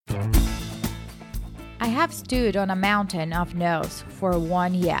have stood on a mountain of no's for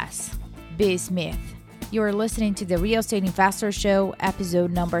one yes. Be Smith. You are listening to the Real Estate Investor Show,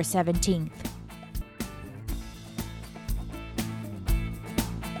 episode number 17.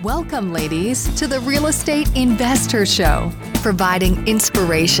 Welcome, ladies, to the Real Estate Investor Show, providing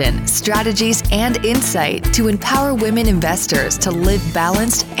inspiration, strategies, and insight to empower women investors to live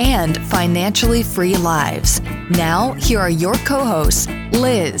balanced and financially free lives. Now, here are your co-hosts,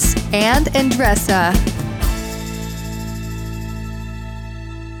 Liz and Andressa.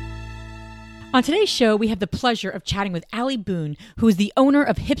 On today's show, we have the pleasure of chatting with Allie Boone, who is the owner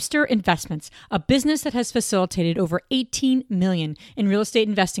of Hipster Investments, a business that has facilitated over $18 million in real estate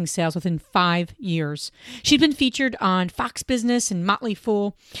investing sales within 5 years. She's been featured on Fox Business and Motley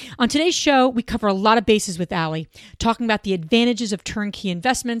Fool. On today's show, we cover a lot of bases with Allie, talking about the advantages of turnkey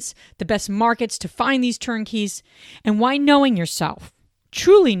investments, the best markets to find these turnkeys, and why knowing yourself,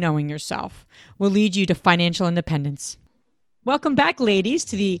 truly knowing yourself, will lead you to financial independence. Welcome back, ladies,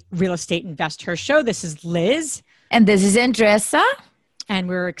 to the Real Estate Investor Show. This is Liz. And this is Andressa. And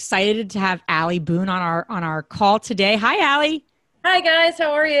we're excited to have Allie Boone on our call today. Hi, Allie. Hi, guys.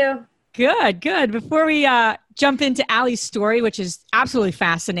 How are you? Good. Before we jump into Allie's story, which is absolutely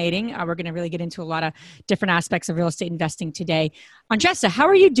fascinating, we're going to really get into a lot of different aspects of real estate investing today. Andressa, how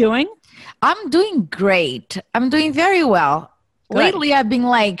are you doing? I'm doing great. I'm doing very well. Good. Lately, I've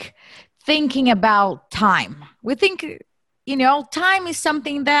been thinking about time. We think... time is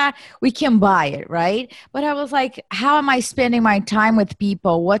something that we can buy it, right? But I was like, how am I spending my time with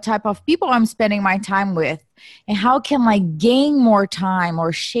people? What type of people I'm spending my time with? And how can I gain more time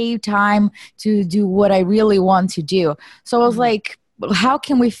or shave time to do what I really want to do? So I was like, how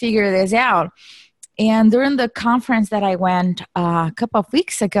can we figure this out? And during the conference that I went a couple of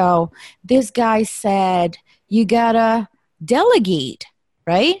weeks ago, this guy said, you gotta delegate,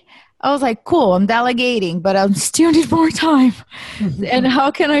 right? I was like, cool, I'm delegating, but I still need more time. And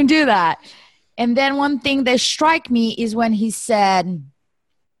how can I do that? And then one thing that struck me is when he said,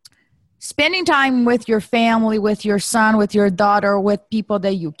 spending time with your family, with your son, with your daughter, with people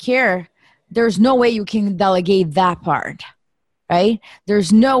that you care, there's no way you can delegate that part, right?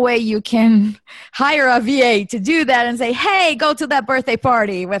 There's no way you can hire a VA to do that and say, hey, go to that birthday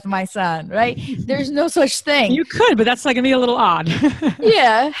party with my son, right? There's no such thing. You could, but that's going to be a little odd.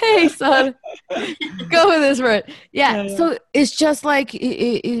 Yeah. Hey, son, go with this word. Yeah. So it's just like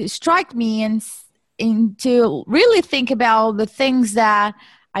it struck me and to really think about the things that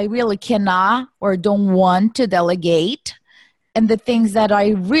I really cannot or don't want to delegate and the things that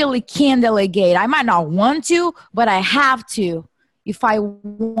I really can delegate. I might not want to, but I have to if I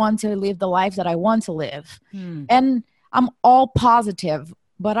want to live the life that I want to live. And I'm all positive,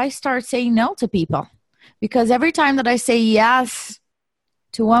 but I start saying no to people because every time that I say yes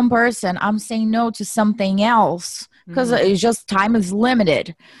to one person, I'm saying no to something else because it's just time is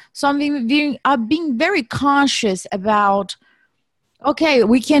limited. So I'm being very conscious about, okay,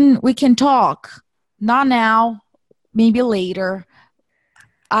 we can talk, not now, maybe later.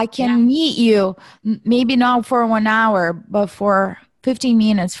 I can meet you, maybe not for 1 hour, but for 15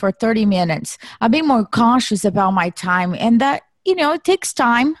 minutes, for 30 minutes. I'm being more conscious about my time. And that, it takes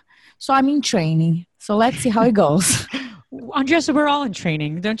time. So I'm in training. So let's see how it goes. Andressa, we're all in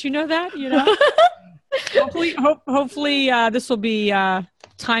training. Don't you know that? Hopefully this will be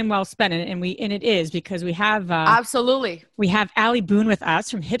time well spent, and it is because we have absolutely we have Allie Boone with us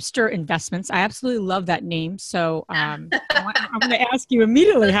from Hipster Investments. I absolutely love that name. So I'm going to ask you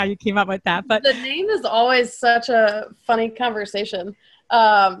immediately how you came up with that. But the name is always such a funny conversation.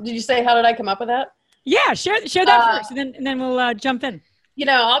 Did you say how did I come up with that? Yeah, share that first, and then we'll jump in.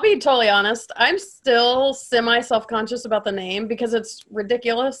 I'll be totally honest. I'm still semi self-conscious about the name because it's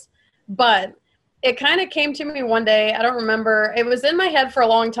ridiculous, but it kind of came to me one day. I don't remember. It was in my head for a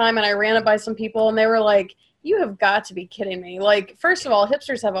long time, and I ran it by some people, and they were like, you have got to be kidding me. First of all,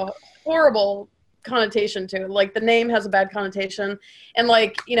 hipsters have a horrible connotation to it. The name has a bad connotation. And,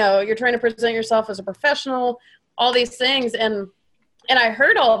 you're trying to present yourself as a professional, all these things. And I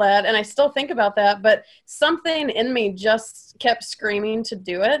heard all that, and I still think about that, but something in me just kept screaming to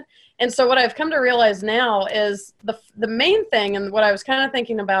do it. And so what I've come to realize now is the main thing, and what I was kind of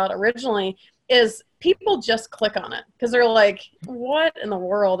thinking about originally, is people just click on it because they're like, what in the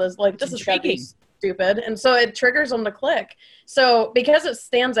world is this is gotta be stupid. And so it triggers them to click. So because it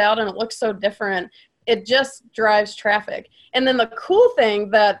stands out and it looks so different, it just drives traffic. And then the cool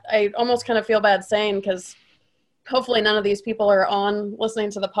thing that I almost kind of feel bad saying, because hopefully none of these people are on listening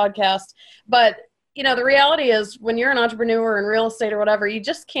to the podcast, but the reality is when you're an entrepreneur in real estate or whatever, you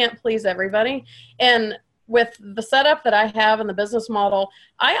just can't please everybody. And with the setup that I have and the business model,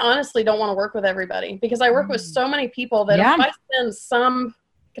 I honestly don't want to work with everybody because I work with so many people that if I send some,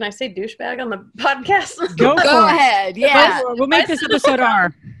 can I say douchebag on the podcast? Go ahead. Yeah. We'll make this episode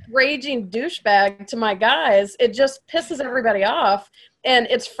our raging douchebag to my guys. It just pisses everybody off and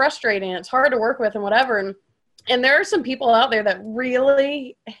it's frustrating. It's hard to work with and whatever. And there are some people out there that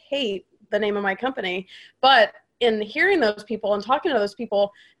really hate the name of my company, but in hearing those people and talking to those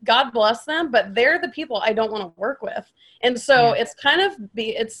people, God bless them, but they're the people I don't want to work with. And so it's kind of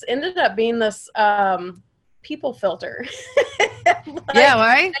it's ended up being this people filter. Yeah,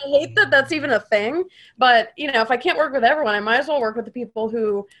 right? I hate that that's even a thing, but you know, if I can't work with everyone, I might as well work with the people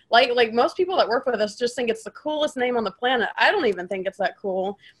who like most people that work with us just think it's the coolest name on the planet. I don't even think it's that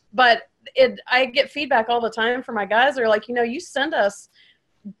cool, but I get feedback all the time from my guys. They're like, you know, you send us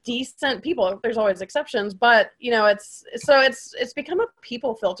decent people. There's always exceptions, but you know, it's become a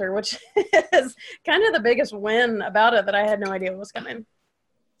people filter, which is kind of the biggest win about it that I had no idea was coming.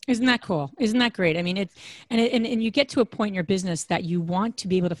 Isn't that cool? Isn't that great? I mean, and you get to a point in your business that you want to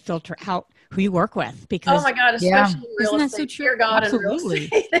be able to filter out who you work with because oh my God, especially in real isn't estate. that so true? Dear God, absolutely.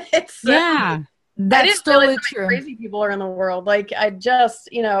 In real estate. That's totally true. Crazy people are in the world. Like I just,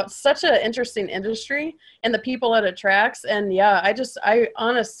 you know, it's such an interesting industry and the people it attracts. And yeah, I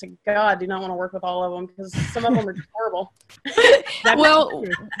honest to God, do not want to work with all of them because some of them are just horrible. Well,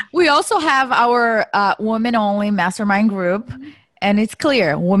 we also have our women only mastermind group. And it's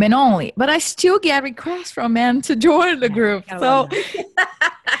clear, women only. But I still get requests from men to join the group. So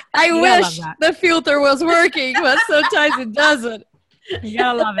I wish the filter was working, but sometimes it doesn't. You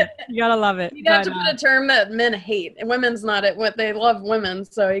gotta love it. You gotta love it. You'd have to put a term that men hate, and women's not it. What they love women,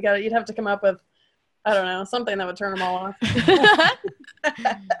 so you'd have to come up with, I don't know, something that would turn them all off.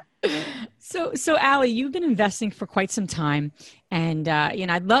 So Allie, you've been investing for quite some time, and you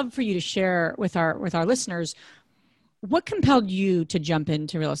know, I'd love for you to share with our listeners what compelled you to jump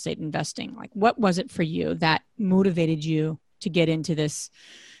into real estate investing. Like, what was it for you that motivated you to get into this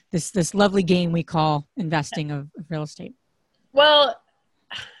lovely game we call investing of real estate? Well,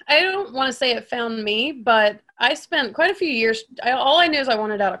 I don't want to say it found me, but I spent quite a few years. All I knew is I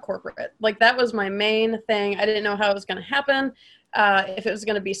wanted out of corporate. Like that was my main thing. I didn't know how it was going to happen. If it was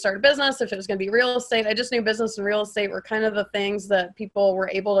going to be start a business, if it was going to be real estate. I just knew business and real estate were kind of the things that people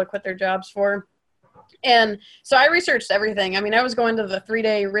were able to quit their jobs for. And so I researched everything. I mean, I was going to the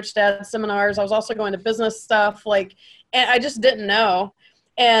 3-day Rich Dad seminars. I was also going to business stuff, and I just didn't know.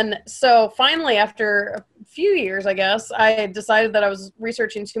 And so finally, after a few years, I guess, I decided that I was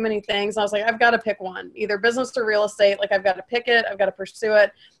researching too many things. I was like, I've got to pick one, either business or real estate. Like, I've got to pick it. I've got to pursue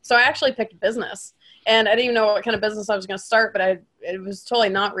it. So I actually picked business. And I didn't even know what kind of business I was going to start, but it was totally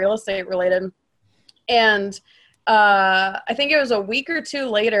not real estate related. And I think it was a week or two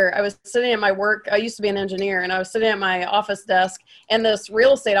later, I was sitting at my work. I used to be an engineer, and I was sitting at my office desk, and this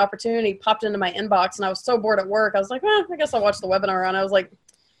real estate opportunity popped into my inbox, and I was so bored at work. I was like, well, I guess I'll watch the webinar. And I was like,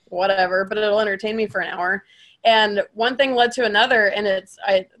 whatever, but it'll entertain me for an hour. And one thing led to another, and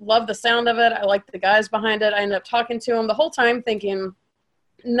I love the sound of it. I like the guys behind it. I ended up talking to them the whole time thinking,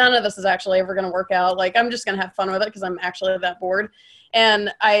 none of this is actually ever going to work out. Like, I'm just going to have fun with it because I'm actually that bored.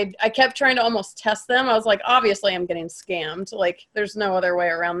 And I kept trying to almost test them. I was like, obviously I'm getting scammed. Like, there's no other way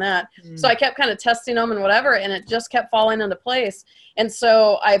around that. So I kept kind of testing them and whatever, and it just kept falling into place. And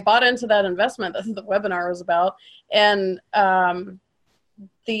so I bought into that investment that the webinar was about. And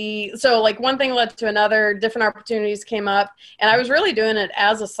so like one thing led to another, different opportunities came up, and I was really doing it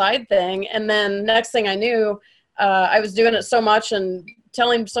as a side thing. And then next thing I knew, I was doing it so much and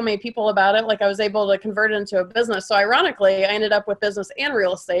telling so many people about it, like I was able to convert it into a business. So ironically, I ended up with business and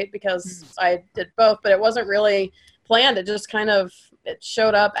real estate because I did both, but it wasn't really planned. It just it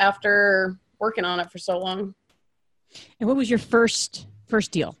showed up after working on it for so long. And what was your first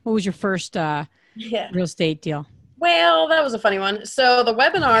deal? What was your first real estate deal? Well, that was a funny one. So the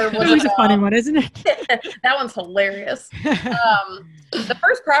webinar was always a funny one, isn't it? That one's hilarious. The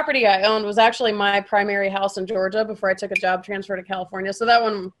first property I owned was actually my primary house in Georgia before I took a job transfer to California. So that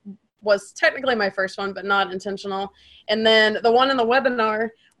one was technically my first one, but not intentional. And then the one in the webinar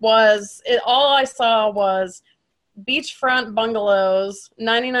all I saw was beachfront bungalows,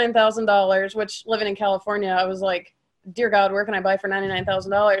 $99,000, which living in California, I was like, dear God, where can I buy for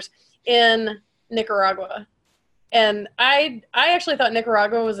 $99,000 in Nicaragua? And I actually thought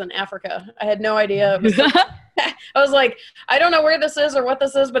Nicaragua was in Africa. I had no idea. I was like, I don't know where this is or what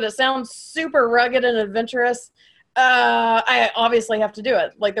this is, but it sounds super rugged and adventurous. I obviously have to do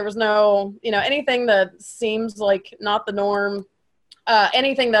it. Like, there was no, anything that seems like not the norm,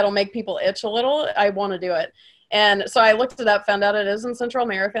 anything that'll make people itch a little, I want to do it. And so I looked it up, found out it is in Central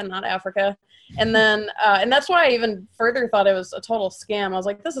America and not Africa. And then, and that's why I even further thought it was a total scam. I was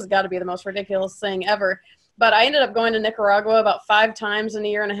like, this has got to be the most ridiculous thing ever. But I ended up going to Nicaragua about 5 times in a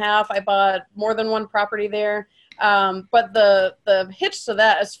year and a half. I bought more than one property there. But the hitch to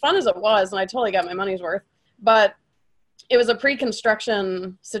that, as fun as it was, and I totally got my money's worth, but it was a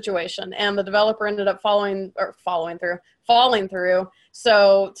pre-construction situation, and the developer ended up falling through.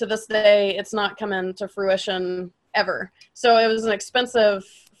 So to this day, it's not coming to fruition ever. So it was an expensive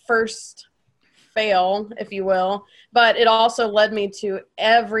first fail, if you will, but it also led me to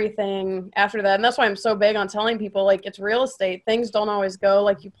everything after that. And that's why I'm so big on telling people, like, it's real estate. Things don't always go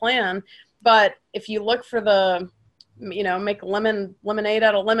like you plan, but if you look for the, make lemonade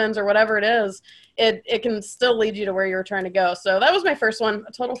out of lemons or whatever it is, it can still lead you to where you're trying to go. So that was my first one,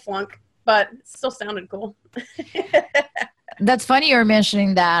 a total flunk, but it still sounded cool. That's funny you're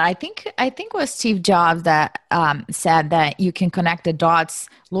mentioning that. I think it was Steve Jobs that said that you can connect the dots.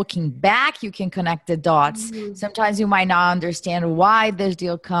 Looking back, you can connect the dots. Mm-hmm. Sometimes you might not understand why this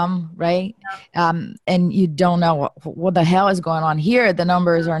deal come, right? Yeah. And you don't know what the hell is going on here. The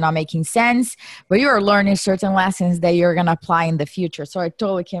numbers are not making sense, but you are learning certain lessons that you're going to apply in the future. So I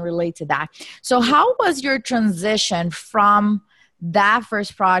totally can relate to that. So how was your transition from that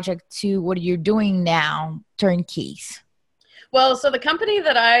first project to what you're doing now, Turnkeys? Well, so the company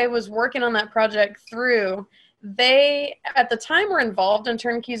that I was working on that project through, they at the time were involved in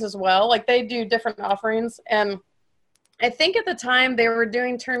Turnkeys as well. Like, they do different offerings. And I think at the time they were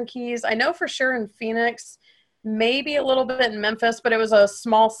doing Turnkeys, I know for sure in Phoenix, maybe a little bit in Memphis, but it was a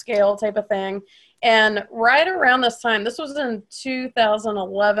small scale type of thing. And right around this time, this was in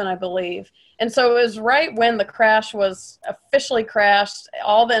 2011, I believe. And so it was right when the crash was officially crashed.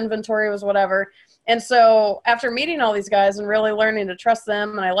 All the inventory was whatever. And so after meeting all these guys and really learning to trust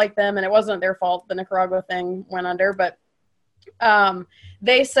them, and I like them, and it wasn't their fault the Nicaragua thing went under, but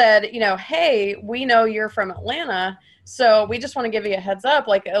they said, hey, we know you're from Atlanta, so we just want to give you a heads up.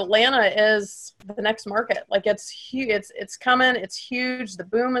 Like, Atlanta is the next market. Like, it's huge. It's coming. It's huge. The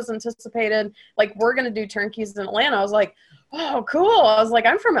boom is anticipated. Like, we're going to do Turnkeys in Atlanta. I was like, oh, cool. I was like,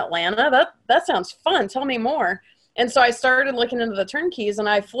 I'm from Atlanta. That sounds fun. Tell me more. And so I started looking into the Turnkeys, and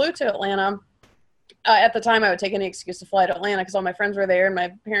I flew to Atlanta. At the time, I would take any excuse to fly to Atlanta because all my friends were there and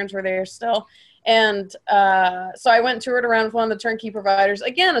my parents were there still. And so I went and toured around with one of the turnkey providers,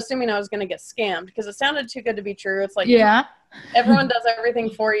 again, assuming I was going to get scammed because it sounded too good to be true. It's like, yeah, everyone does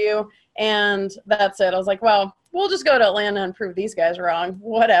everything for you, and that's it. I was like, well, we'll just go to Atlanta and prove these guys wrong,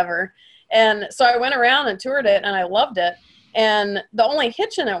 whatever. And so I went around and toured it, and I loved it. And the only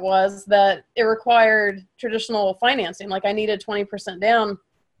hitch in it was that it required traditional financing. Like, I needed 20% down,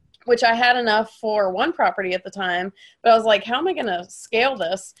 which I had enough for one property at the time, but I was like, how am I going to scale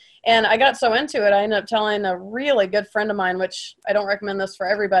this? And I got so into it, I ended up telling a really good friend of mine, which I don't recommend this for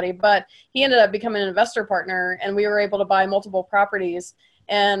everybody, but he ended up becoming an investor partner, and we were able to buy multiple properties.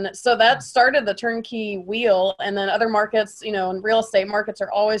 And so that started the turnkey wheel. And then other markets, and real estate markets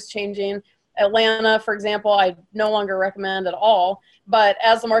are always changing. Atlanta, for example, I no longer recommend at all. But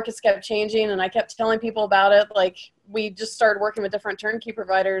as the markets kept changing and I kept telling people about it, like, we just started working with different turnkey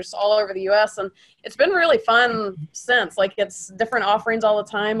providers all over the U.S. And it's been really fun since. Like, it's different offerings all the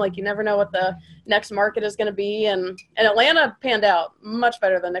time. Like, you never know what the next market is going to be. And Atlanta panned out much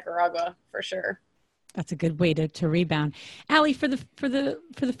better than Nicaragua, for sure. That's a good way to rebound. Allie, for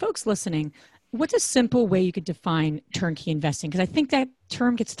the folks listening, what's a simple way you could define turnkey investing? Because I think that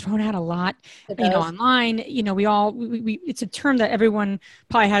term gets thrown out a lot, online. It's a term that everyone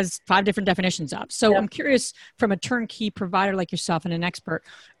probably has 5 different definitions of. So I'm curious, from a turnkey provider like yourself and an expert,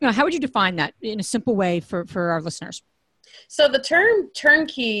 how would you define that in a simple way for our listeners? So the term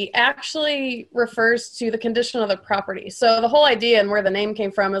turnkey actually refers to the condition of the property. So the whole idea and where the name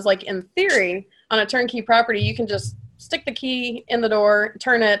came from is, like, in theory, on a turnkey property, you can just stick the key in the door,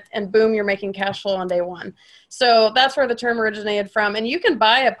 turn it, and boom, you're making cash flow on day one. So that's where the term originated from. And you can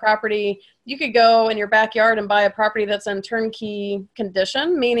buy a property, you could go in your backyard and buy a property that's in turnkey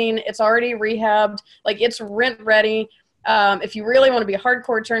condition, meaning it's already rehabbed, like, it's rent ready. If you really want to be a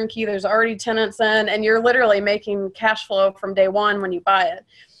hardcore turnkey, there's already tenants in, and you're literally making cash flow from day one when you buy it.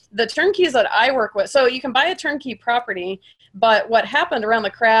 The turnkeys that I work with, so you can buy a turnkey property, but what happened around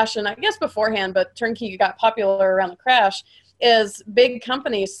the crash, and I guess beforehand, but turnkey got popular around the crash, is big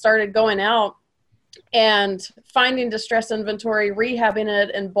companies started going out and finding distressed inventory, rehabbing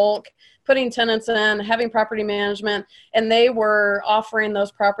it in bulk, putting tenants in, having property management, and they were offering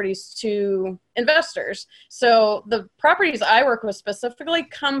those properties to investors. So the properties I work with specifically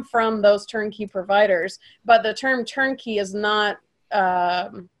come from those turnkey providers, but the term turnkey is not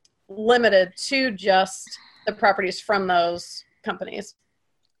limited to just the properties from those companies.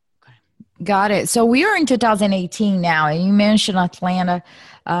 Got it. So we are in 2018 now, and you mentioned Atlanta.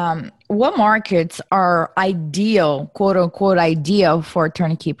 What markets are ideal, quote unquote, ideal for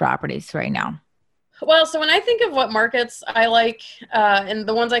turnkey properties right now? Well, so when I think of what markets I like and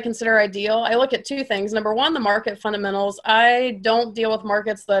the ones I consider ideal, I look at two things. Number one, the market fundamentals. I don't deal with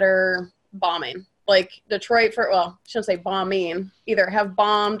markets that are bombing. Like Detroit, I shouldn't say bombing, either have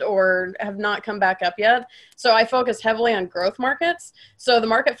bombed or have not come back up yet. So I focus heavily on growth markets. So the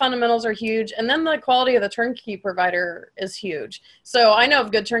market fundamentals are huge. And then the quality of the turnkey provider is huge. So I know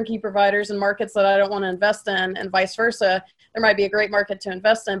of good turnkey providers in markets that I don't want to invest in, and vice versa. There might be a great market to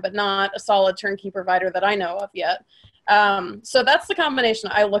invest in, but not a solid turnkey provider that I know of yet. So that's the combination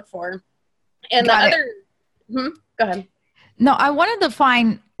I look for. And go ahead. No, I wanted to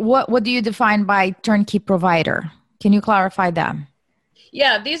find what do you define by turnkey provider? Can you clarify that?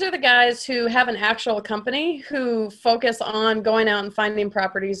 Yeah, these are the guys who have an actual company who focus on going out and finding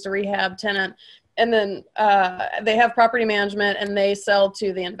properties to rehab, tenant, and then they have property management and they sell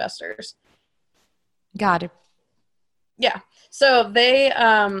to the investors. Got it. Yeah. So they,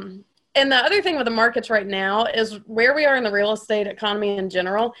 and the other thing with the markets right now is where we are in the real estate economy in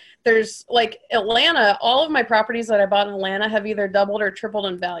general. There's like Atlanta, all of my properties that I bought in Atlanta have either doubled or tripled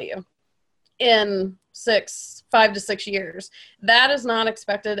in value in 5 to 6 years. That is not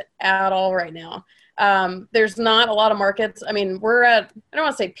expected at all right now. There's not a lot of markets. I mean, we're at, I don't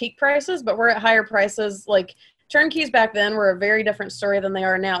want to say peak prices, but we're at higher prices. Like turnkeys back then were a very different story than they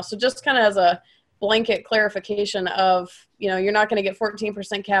are now. So just kind of as a blanket clarification of, you're not going to get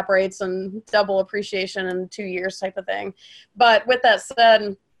 14% cap rates and double appreciation in 2 years type of thing. But with that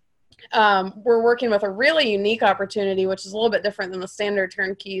said, we're working with a really unique opportunity, which is a little bit different than the standard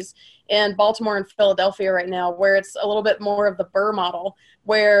turnkeys in Baltimore and Philadelphia right now, where it's a little bit more of the Burr model,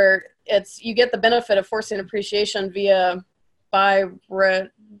 where you get the benefit of forcing appreciation via whatever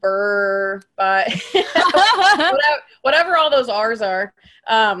all those R's are,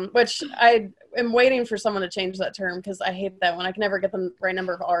 which I am waiting for someone to change that term because I hate that one. I can never get the right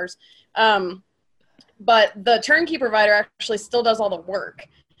number of R's. But the turnkey provider actually still does all the work.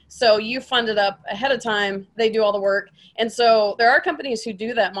 So you fund it up ahead of time, they do all the work. And so there are companies who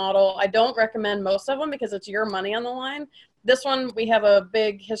do that model. I don't recommend most of them because it's your money on the line. This one we have a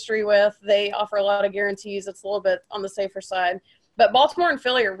big history with. They offer a lot of guarantees. It's a little bit on the safer side. But Baltimore and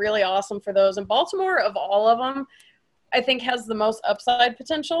Philly are really awesome for those. And Baltimore, of all of them, I think has the most upside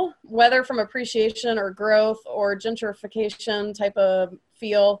potential, whether from appreciation or growth or gentrification type of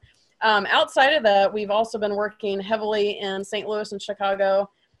feel. Outside of that, we've also been working heavily in St. Louis and Chicago.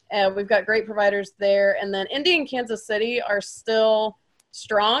 We've got great providers there. And then Indy and Kansas City are still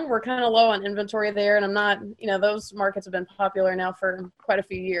strong. We're kind of low on inventory there. And I'm not, those markets have been popular now for quite a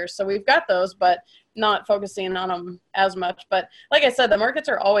few years. So we've got those, but not focusing on them as much. But like I said, the markets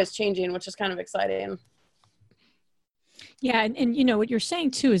are always changing, which is kind of exciting. Yeah. And what you're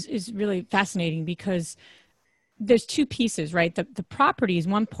saying too is really fascinating because there's two pieces, right? The property is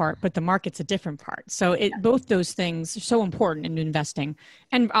one part, but the market's a different part. So both those things are so important in investing,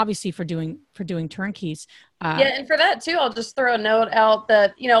 and obviously for doing turnkeys. And for that too, I'll just throw a note out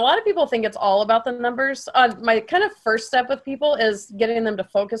that a lot of people think it's all about the numbers. My kind of first step with people is getting them to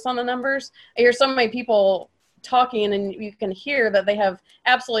focus on the numbers. I hear so many people talking, and you can hear that they have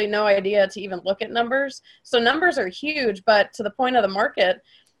absolutely no idea to even look at numbers. So numbers are huge, but to the point of the market,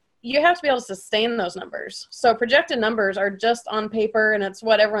 you have to be able to sustain those numbers. So projected numbers are just on paper and it's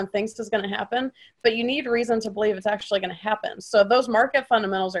what everyone thinks is going to happen, but you need reason to believe it's actually going to happen. So those market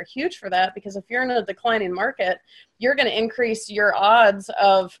fundamentals are huge for that, because if you're in a declining market, you're going to increase your odds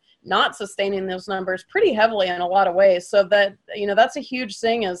of not sustaining those numbers pretty heavily in a lot of ways. So that, that's a huge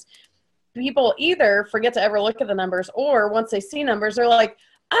thing, is people either forget to ever look at the numbers, or once they see numbers, they're like,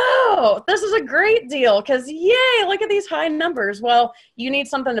 oh, this is a great deal because, yay, look at these high numbers. Well, you need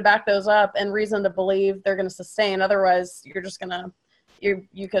something to back those up and reason to believe they're going to sustain. Otherwise, you're just going to,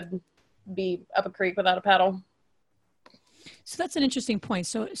 you could be up a creek without a paddle. So that's an interesting point.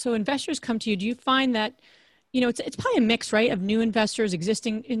 So investors come to you. Do you find that, it's probably a mix, right, of new investors,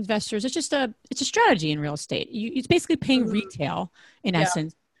 existing investors? It's just it's a strategy in real estate. It's basically paying retail in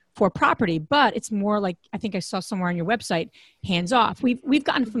essence for property, but it's more like, I think I saw somewhere on your website, hands off. We've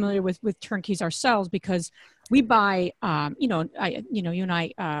gotten familiar with turnkeys ourselves because we buy, you and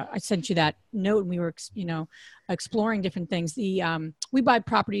I sent you that note and we were, exploring different things. We buy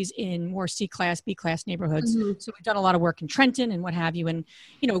properties in more C-class, B-class neighborhoods. Mm-hmm. So we've done a lot of work in Trenton and what have you. And,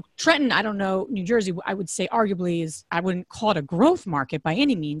 Trenton, I don't know, New Jersey, I would say arguably I wouldn't call it a growth market by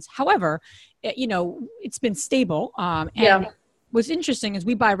any means. However, it's been stable. what's interesting is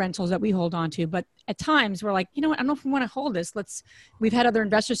we buy rentals that we hold on to, but at times we're like, you know what, I don't know if we want to hold this. We've had other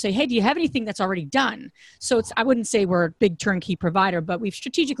investors say, hey, do you have anything that's already done? So I wouldn't say we're a big turnkey provider, but we've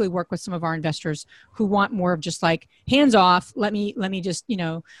strategically worked with some of our investors who want more of just like hands off. Let me just,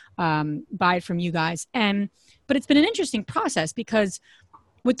 buy it from you guys. But it's been an interesting process because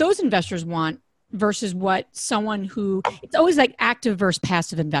what those investors want versus what someone who, it's always like active versus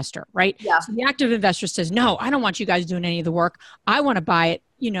passive investor, right? Yeah. So the active investor says, no, I don't want you guys doing any of the work. I want to buy it,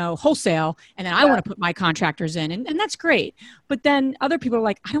 wholesale. And then I want to put my contractors in, and that's great. But then other people are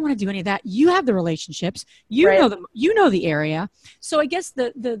like, I don't want to do any of that. You have the relationships, know them, the area. So I guess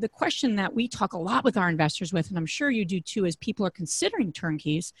the question that we talk a lot with our investors with, and I'm sure you do too, as people are considering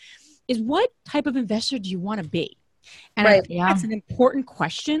turnkeys, is what type of investor do you want to be? And I think that's an important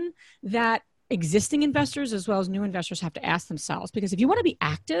question that existing investors as well as new investors have to ask themselves, because if you want to be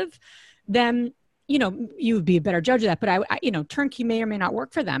active, then you would be a better judge of that. But I turnkey may or may not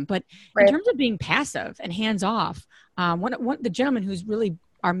work for them. But in terms of being passive and hands off, the gentleman who's really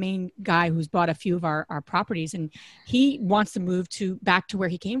our main guy who's bought a few of our properties, and he wants to move back to where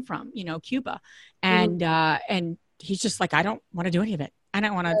he came from, Cuba, and he's just like, I don't want to do any of it. I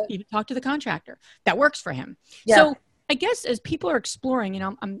don't want to even talk to the contractor. That works for him. Yeah. So I guess as people are exploring,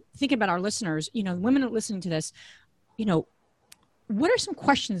 I'm thinking about our listeners, women are listening to this, what are some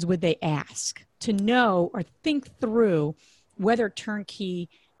questions would they ask to know or think through whether turnkey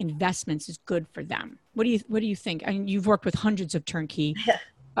investments is good for them? What do you think? I mean, you've worked with hundreds of turnkey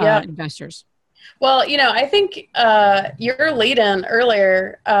investors. Well, I think your lead-in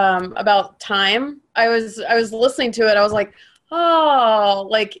earlier about time, I was listening to it. I was like, oh,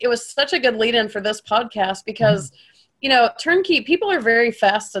 like it was such a good lead-in for this podcast because turnkey, people are very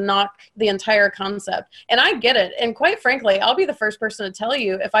fast to knock the entire concept. And I get it. And quite frankly, I'll be the first person to tell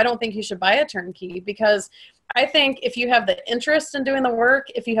you if I don't think you should buy a turnkey, because I think if you have the interest in doing the work,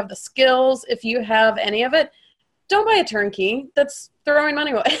 if you have the skills, if you have any of it, don't buy a turnkey. That's throwing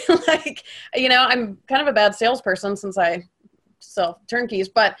money away. I'm kind of a bad salesperson since I sell turnkeys,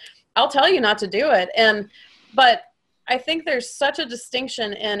 but I'll tell you not to do it. But I think there's such a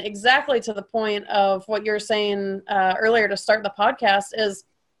distinction, and exactly to the point of what you're saying earlier to start the podcast is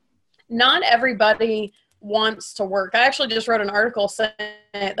not everybody wants to work. I actually just wrote an article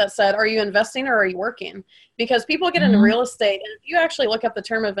that said, are you investing or are you working? Because people get into real estate, and if you actually look up the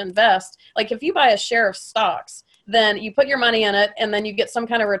term of invest, like if you buy a share of stocks, then you put your money in it and then you get some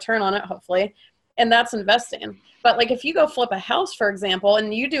kind of return on it, hopefully, and that's investing. But like if you go flip a house, for example,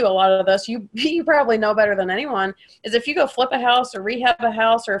 and you do a lot of this, you probably know better than anyone, is if you go flip a house or rehab a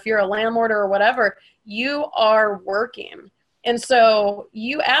house, or if you're a landlord or whatever, you are working. And so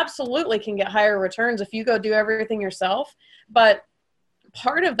you absolutely can get higher returns if you go do everything yourself. But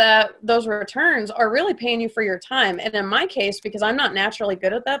part of those returns are really paying you for your time. And in my case, because I'm not naturally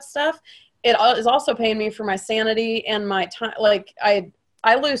good at that stuff, it is also paying me for my sanity and my time. Like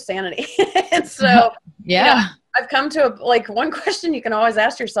I lose sanity. And so, I've come to one question you can always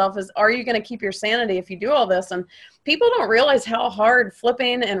ask yourself is, are you going to keep your sanity if you do all this? And people don't realize how hard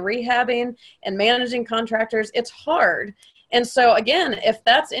flipping and rehabbing and managing contractors, it's hard. And so again, if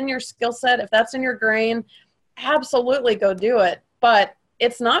that's in your skill set, if that's in your grain, absolutely go do it. But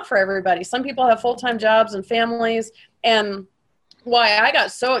it's not for everybody. Some people have full-time jobs and families, and why I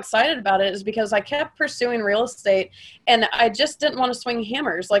got so excited about it is because I kept pursuing real estate and I just didn't want to swing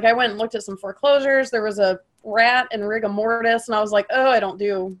hammers. Like I went and looked at some foreclosures. There was a rat and rigor mortis, and I was like, oh, I don't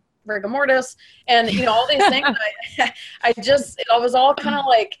do rigor mortis. And, all these things, it was all kind of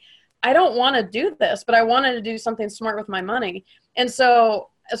like, I don't want to do this, but I wanted to do something smart with my money. And so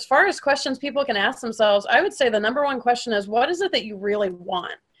as far as questions people can ask themselves, I would say the number one question is, what is it that you really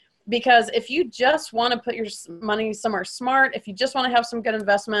want? Because if you just want to put your money somewhere smart, if you just want to have some good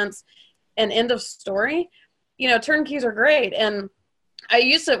investments, and end of story, turnkeys are great. And I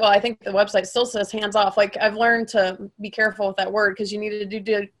used to, I think the website still says hands off. Like I've learned to be careful with that word because you need to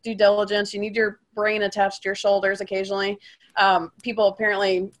do due diligence. You need your brain attached to your shoulders occasionally. People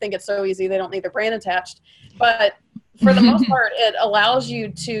apparently think it's so easy they don't need their brain attached. But for the most part, it allows you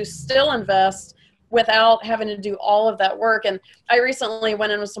to still invest without having to do all of that work. And I recently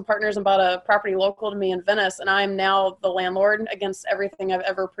went in with some partners and bought a property local to me in Venice, and I'm now the landlord against everything I've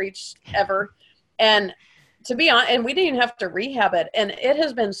ever preached ever. And to be honest, and we didn't even have to rehab it. And it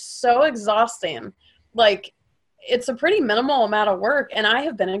has been so exhausting. Like it's a pretty minimal amount of work, and I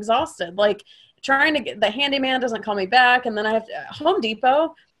have been exhausted. Like trying to get, the handyman doesn't call me back. And then I have to, Home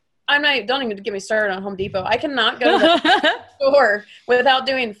Depot. Don't even get me started on Home Depot. I cannot go to the store without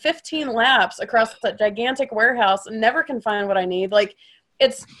doing 15 laps across that gigantic warehouse and never can find what I need. Like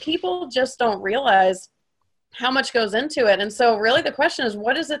people just don't realize how much goes into it. And so really the question is,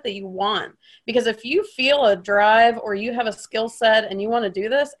 what is it that you want? Because if you feel a drive or you have a skill set and you want to do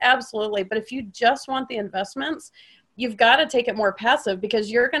this, absolutely. But if you just want the investments, you've got to take it more passive, because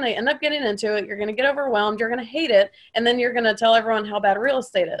you're going to end up getting into it. You're going to get overwhelmed. You're going to hate it. And then you're going to tell everyone how bad real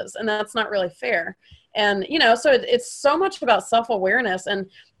estate is. And that's not really fair. And, so it's so much about self-awareness. And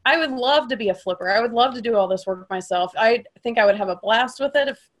I would love to be a flipper. I would love to do all this work myself. I think I would have a blast with it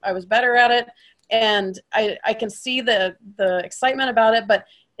if I was better at it. And I can see the excitement about it, but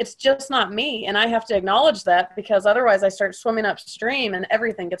it's just not me. And I have to acknowledge that, because otherwise I start swimming upstream and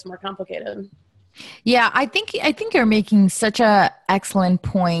everything gets more complicated. Yeah, I think you're making such a excellent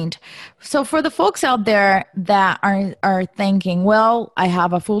point. So for the folks out there that are thinking, well, I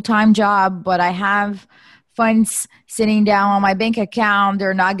have a full-time job, but I have funds sitting down on my bank account,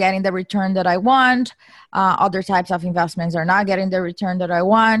 they're not getting the return that I want. Other types of investments are not getting the return that I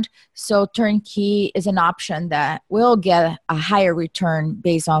want. So turnkey is an option that will get a higher return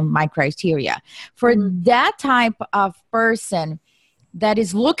based on my criteria. For that type of person that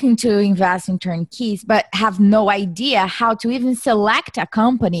is looking to invest in turnkeys but have no idea how to even select a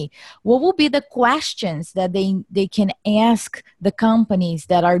company, what will be the questions that they can ask the companies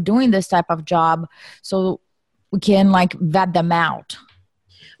that are doing this type of job so we can vet them out?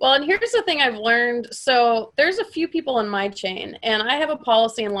 Well, and here's the thing I've learned. So there's a few people in my chain, and I have a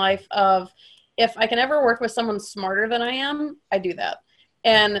policy in life of, if I can ever work with someone smarter than I am, I do that.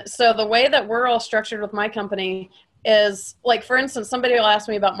 And so the way that we're all structured with my company is, like, for instance, somebody will ask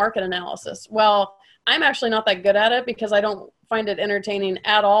me about market analysis. Well, I'm actually not that good at it because I don't find it entertaining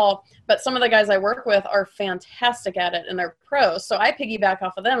at all. But some of the guys I work with are fantastic at it and they're pros. So I piggyback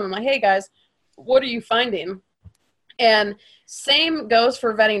off of them. I'm like, hey guys, what are you finding? And same goes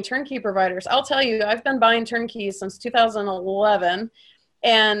for vetting turnkey providers. I'll tell you, I've been buying turnkeys since 2011.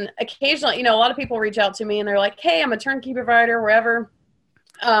 And occasionally, a lot of people reach out to me and they're like, hey, I'm a turnkey provider, wherever.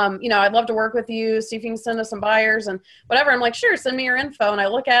 I'd love to work with you, see if you can send us some buyers and whatever. I'm like, sure, send me your info. And I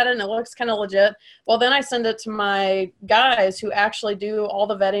look at it and it looks kind of legit. Well, then I send it to my guys who actually do all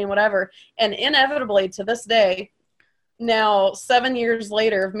the vetting, whatever. And inevitably to this day, now 7 years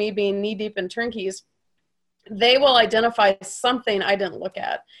later of me being knee deep in turnkeys, they will identify something I didn't look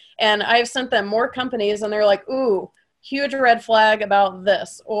at. And I've sent them more companies and they're like, ooh, huge red flag about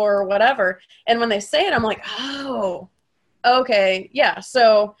this or whatever. And when they say it, I'm like, oh, okay, yeah,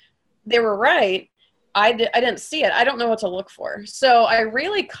 so they were right. I didn't see it. I don't know what to look for. So I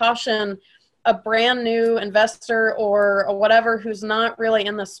really caution a brand new investor or whatever who's not really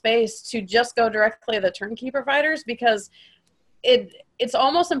in the space to just go directly to the turnkey providers, because it's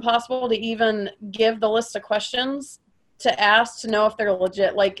almost impossible to even give the list of questions to ask to know if they're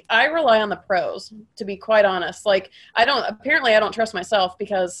legit. Like, I rely on the pros, to be quite honest. Like, I don't trust myself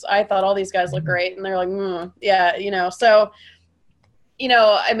because I thought all these guys look great and they're like, yeah, so,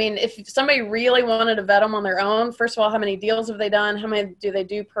 I mean, if somebody really wanted to vet them on their own, first of all, how many deals have they done? How many do they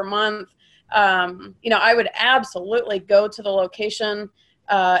do per month? I would absolutely go to the location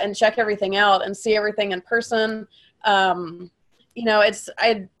and check everything out and see everything in person. I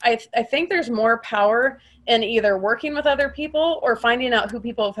think there's more power in either working with other people or finding out who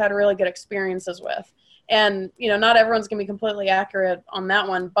people have had really good experiences with. And, not everyone's going to be completely accurate on that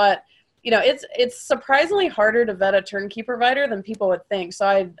one, but, it's surprisingly harder to vet a turnkey provider than people would think. So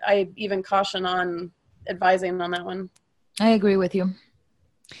I even caution on advising on that one. I agree with you.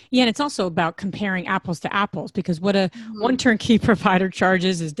 Yeah, and it's also about comparing apples to apples, because what one turnkey provider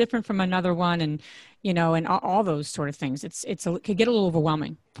charges is different from another one, and and all those sort of things. It could get a little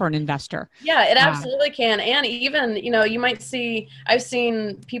overwhelming for an investor. Yeah, it absolutely can. And even you might see, I've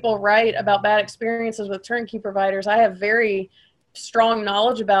seen people write about bad experiences with turnkey providers. I have very strong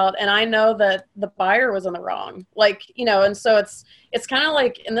knowledge about, and I know that the buyer was in the wrong. And so it's kind of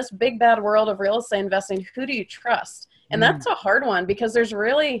like, in this big bad world of real estate investing, who do you trust? And that's a hard one, because there's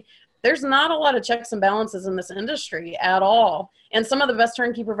not a lot of checks and balances in this industry at all. And some of the best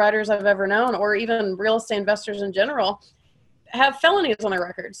turnkey providers I've ever known, or even real estate investors in general, have felonies on their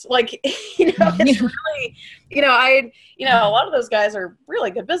records. It's really, a lot of those guys are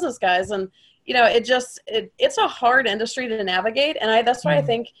really good business guys. And, it's a hard industry to navigate. And that's why I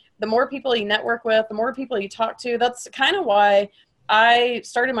think the more people you network with, the more people you talk to, that's kind of why I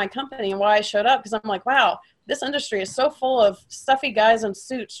started my company and why I showed up. Because I'm like, wow, this industry is so full of stuffy guys in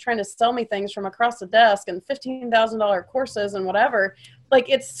suits trying to sell me things from across the desk and $15,000 courses and whatever.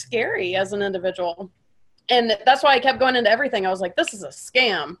 It's scary as an individual. And that's why I kept going into everything. I was like, this is a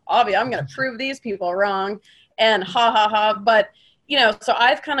scam. Obviously, I'm going to prove these people wrong, and ha, ha, ha. But, so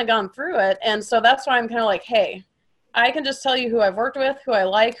I've kind of gone through it. And so that's why I'm kind of like, hey, I can just tell you who I've worked with, who I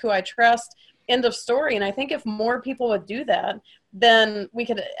like, who I trust. end of story. And I think if more people would do that, then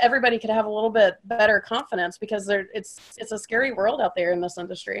everybody could have a little bit better confidence, because it's a scary world out there in this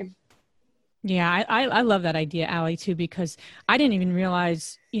industry. Yeah, I love that idea, Allie, too, because I didn't even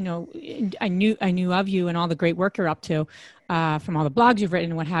realize, I knew of you and all the great work you're up to, from all the blogs you've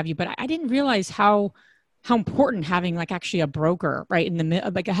written and what have you, but I didn't realize how important having like actually a broker, right, in the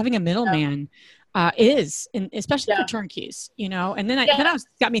middle, like having a middleman, is, and especially for turnkeys, and then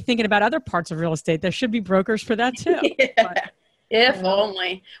got me thinking about other parts of real estate. There should be brokers for that too. If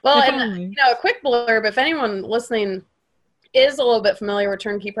only. Well, a quick blurb, if anyone listening is a little bit familiar with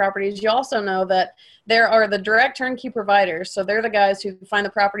turnkey properties, you also know that there are the direct turnkey providers. So they're the guys who find the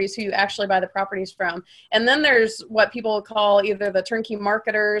properties, who you actually buy the properties from. And then there's what people call either the turnkey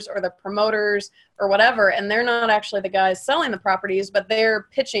marketers or the promoters or whatever. And they're not actually the guys selling the properties, but they're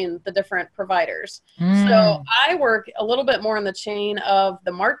pitching the different providers. So I work a little bit more in the chain of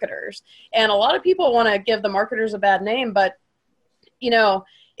the marketers. And a lot of people want to give the marketers a bad name, but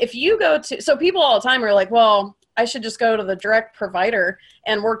if you go to, so people all the time are like, well, I should just go to the direct provider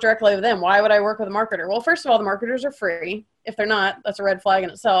and work directly with them. Why would I work with a marketer? Well, first of all, the marketers are free. If they're not, that's a red flag in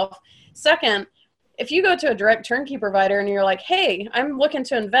itself. Second, if you go to a direct turnkey provider and you're like, hey, I'm looking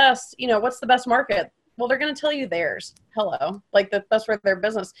to invest, what's the best market? Well, they're going to tell you theirs. Hello. Like that's for their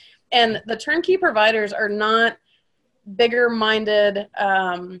business. And the turnkey providers are not bigger minded.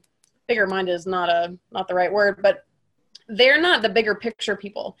 Bigger minded is not the right word, but they're not the bigger picture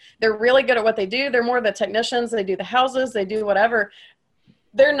people. They're really good at what they do. They're more the technicians. They do the houses. They do whatever.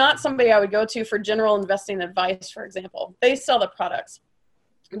 They're not somebody I would go to for general investing advice, for example. They sell the products.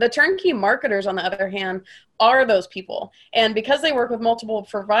 The turnkey marketers, on the other hand, are those people. And because they work with multiple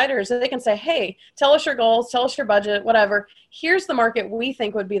providers, they can say, hey, tell us your goals, tell us your budget, whatever. Here's the market we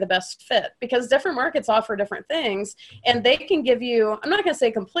think would be the best fit, because different markets offer different things. And they can give you, I'm not going to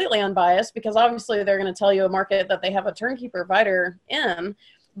say completely unbiased, because obviously they're going to tell you a market that they have a turnkey provider in,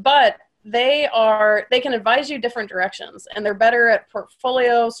 but they can advise you different directions, and they're better at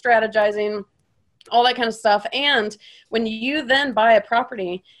portfolio strategizing, all that kind of stuff. And when you then buy a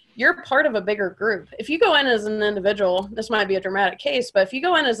property, you're part of a bigger group. If you go in as an individual, this might be a dramatic case, but if you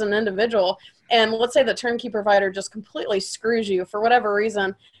go in as an individual and let's say the turnkey provider just completely screws you for whatever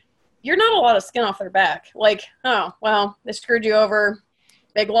reason, you're not a lot of skin off their back. Like, oh, well, they screwed you over,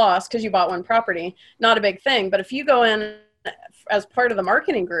 big loss because you bought one property. Not a big thing. But if you go in as part of the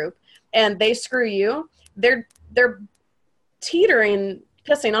marketing group and they screw you, they're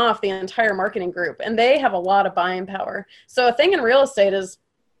pissing off the entire marketing group, and they have a lot of buying power. So a thing in real estate is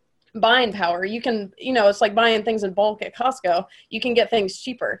buying power. You can, it's like buying things in bulk at Costco. You can get things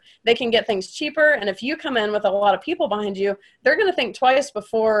cheaper. They can get things cheaper. And if you come in with a lot of people behind you, they're going to think twice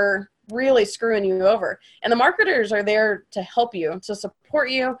before really screwing you over. And the marketers are there to help you, to support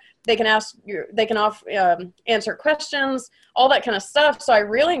you. They can ask you, they can answer questions, all that kind of stuff. So I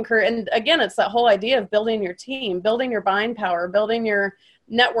really encourage, and again, it's that whole idea of building your team, building your buying power, building your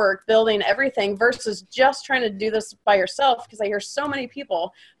network, building everything, versus just trying to do this by yourself. Because I hear so many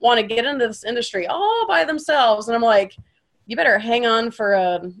people want to get into this industry all by themselves. And I'm like, you better hang on for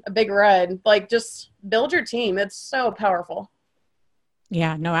a big ride. Like, just build your team. It's so powerful.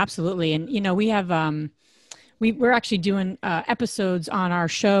 Yeah, no, absolutely. And, we have, we're actually doing episodes on our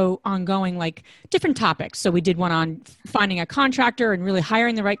show ongoing, like different topics. So we did one on finding a contractor and really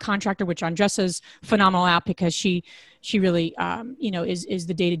hiring the right contractor, which Andressa's phenomenal at, because she really, is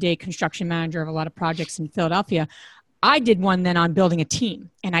the day-to-day construction manager of a lot of projects in Philadelphia. I did one then on building a team,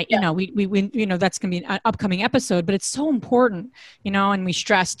 and we that's going to be an upcoming episode, but it's so important, and we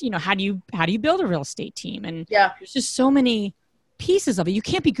stressed, how do you build a real estate team? And there's just so many pieces of it. You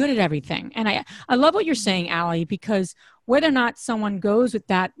can't be good at everything. And I love what you're saying, Allie, because whether or not someone goes with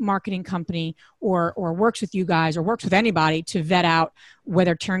that marketing company or works with you guys or works with anybody to vet out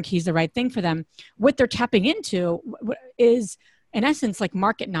whether turnkey is the right thing for them, what they're tapping into is, in essence, like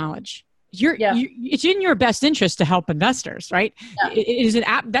market knowledge. It's in your best interest to help investors, right? Yeah. It is an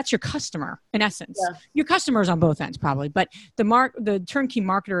app that's your customer, in essence. Yeah. Your customer is on both ends, probably, but the turnkey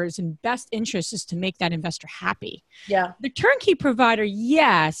marketer is in best interest is to make that investor happy. Yeah. The turnkey provider,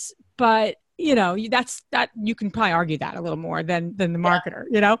 yes, but that's you can probably argue that a little more than the marketer.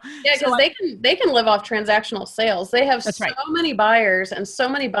 Yeah, because they can live off transactional sales. They have so many buyers and so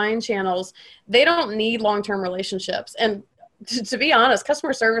many buying channels. They don't need long-term relationships. And to be honest,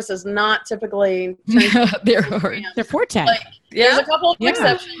 customer service is not typically their forte. There's a couple of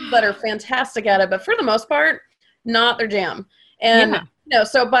exceptions that are fantastic at it, but for the most part, not their jam. And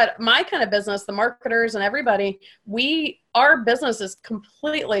But my kind of business, the marketers and everybody, our business is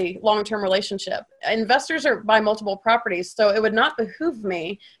completely long-term relationship. Investors are buy multiple properties. So it would not behoove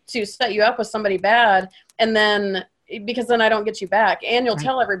me to set you up with somebody bad because then I don't get you back and you'll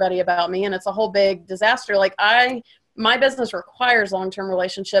tell everybody about me and it's a whole big disaster. Like my business requires long-term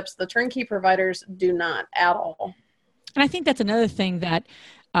relationships. The turnkey providers do not at all. And I think that's another thing that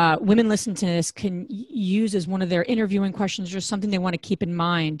women listening to this can use as one of their interviewing questions or something they want to keep in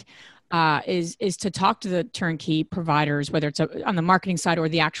mind is to talk to the turnkey providers, whether it's on the marketing side or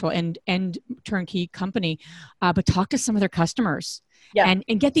the actual end turnkey company, but talk to some of their customers and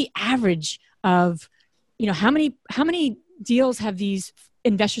get the average of, how many deals have these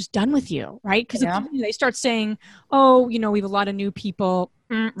investors done with you, right? Because they start saying, oh, we have a lot of new people,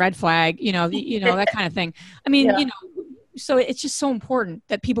 red flag, that kind of thing. I mean, so it's just so important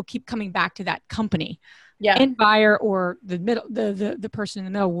that people keep coming back to that company, end buyer or the middle, the person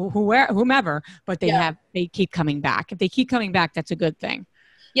in the middle, whomever, but they keep coming back. If they keep coming back, that's a good thing.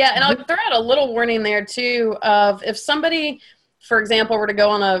 Yeah. And I'll throw out a little warning there too, of if somebody, for example, were to go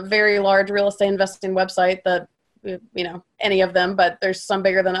on a very large real estate investing website that, any of them, but there's some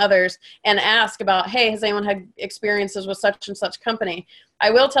bigger than others, and ask about, hey, has anyone had experiences with such and such company?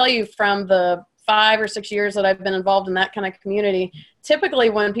 I will tell you from the 5 or 6 years that I've been involved in that kind of community, typically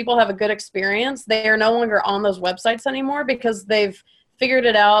when people have a good experience, they are no longer on those websites anymore because they've figured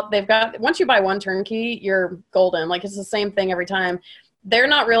it out. Once you buy one turnkey, you're golden. Like it's the same thing every time. They're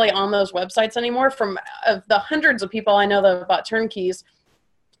not really on those websites anymore. From the hundreds of people I know that have bought turnkeys,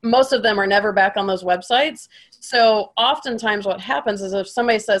 most of them are never back on those websites. So oftentimes what happens is if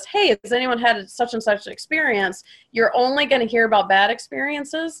somebody says, hey, has anyone had such and such experience, you're only going to hear about bad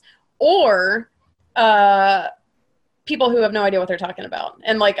experiences or people who have no idea what they're talking about.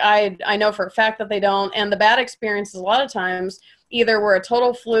 And like, I know for a fact that they don't. And the bad experiences a lot of times either were a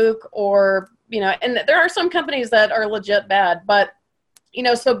total fluke or, and there are some companies that are legit bad, but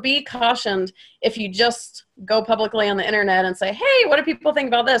so be cautioned if you just go publicly on the internet and say, hey, what do people think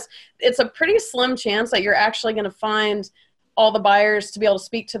about this? It's a pretty slim chance that you're actually going to find all the buyers to be able to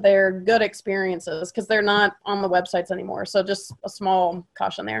speak to their good experiences because they're not on the websites anymore. So just a small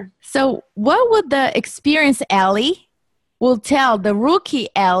caution there. So what would the experienced Allie will tell the rookie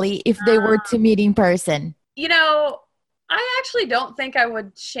Allie if they were to meet in person? I actually don't think I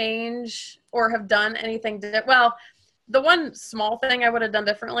would change or have done anything. Well, the one small thing I would have done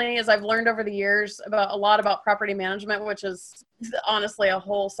differently is I've learned over the years a lot about property management, which is honestly a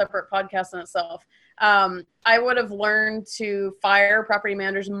whole separate podcast in itself. I would have learned to fire property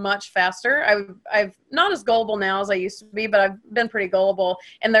managers much faster. I've not as gullible now as I used to be, but I've been pretty gullible.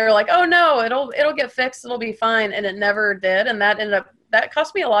 And they're like, oh no, it'll get fixed. It'll be fine. And it never did. And that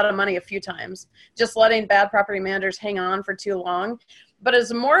cost me a lot of money a few times, just letting bad property managers hang on for too long. But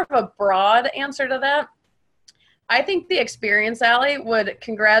as more of a broad answer to that, I think the experienced Allie would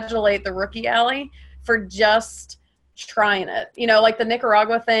congratulate the rookie Allie for just trying it. Like the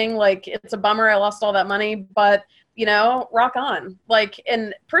Nicaragua thing, like it's a bummer I lost all that money, but rock on. Like,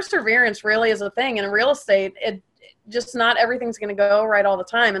 and perseverance really is a thing. And in real estate, it just not everything's going to go right all the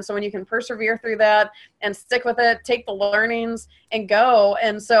time. And so when you can persevere through that and stick with it, take the learnings and go.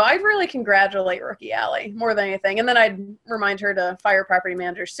 And so I'd really congratulate rookie Allie more than anything. And then I'd remind her to fire property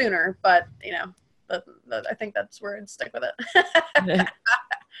managers sooner, but I think that's where I'd stick with it.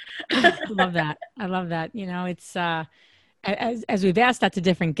 I love that. It's as we've asked that to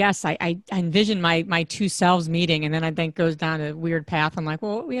different guests, I envision my two selves meeting, and then I think goes down a weird path. I'm like,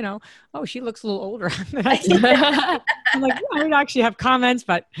 well, oh, she looks a little older. I'm like, I would actually have comments,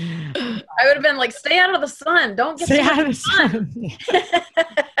 but I would have been like, stay out of the sun. Don't get stay out of the sun.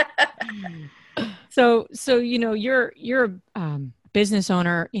 So you're business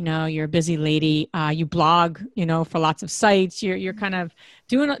owner, you're a busy lady, you blog, for lots of sites, you're kind of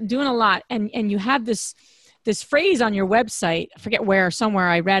doing a lot. And you have this phrase on your website, I forget where, somewhere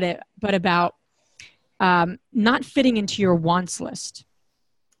I read it, but about not fitting into your wants list.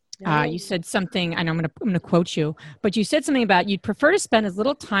 You said something, and I'm going to quote you, but you said something about you'd prefer to spend as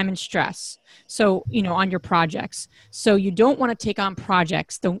little time and stress. So, on your projects. So you don't want to take on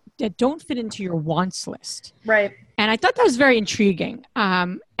projects that don't fit into your wants list. Right. And I thought that was very intriguing.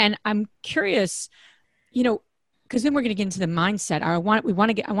 And I'm curious, because then we're going to get into the mindset. I want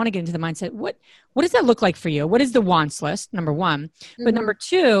to get into the mindset. What does that look like for you? What is the wants list? Number one, but number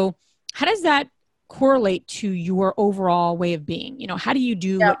two, how does that correlate to your overall way of being? How do you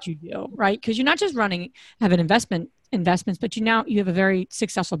do what you do, right? Because you're not just have an investments, but you have a very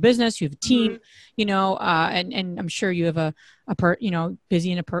successful business. You have a team, and I'm sure you have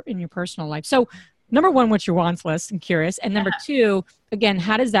busy in your personal life. So number one, what's your wants list? I'm curious. And number two, again,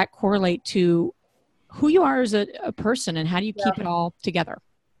 how does that correlate to who you are as a person, and how do you keep it all together?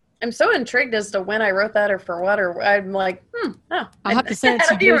 I'm so intrigued as to when I wrote that or for what, or I'm like, I'll have to send it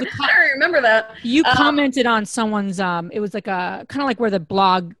to you. I don't remember that. You commented on someone's, it was like kind of like where the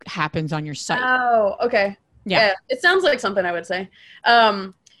blog happens on your site. Oh, okay. Yeah. It sounds like something I would say.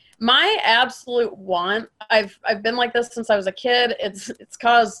 My absolute want, I've been like this since I was a kid. It's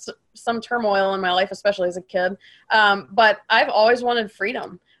caused some turmoil in my life, especially as a kid. But I've always wanted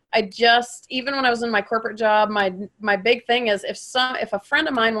freedom. Even when I was in my corporate job, my big thing is if a friend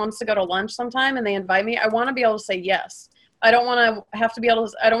of mine wants to go to lunch sometime and they invite me, I want to be able to say yes. I don't want to have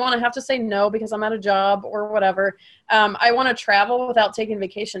to say no because I'm at a job or whatever. I want to travel without taking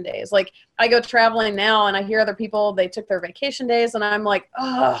vacation days. Like, I go traveling now and I hear other people, they took their vacation days, and I'm like,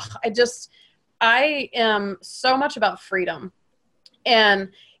 I am so much about freedom. And,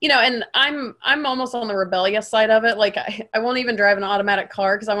 and I'm almost on the rebellious side of it. Like, I won't even drive an automatic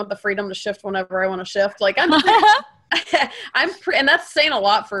car because I want the freedom to shift whenever I want to shift. Like, and that's saying a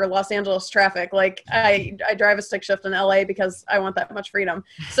lot for Los Angeles traffic. Like, I drive a stick shift in LA because I want that much freedom.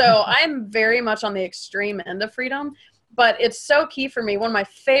 So I'm very much on the extreme end of freedom, but it's so key for me. One of my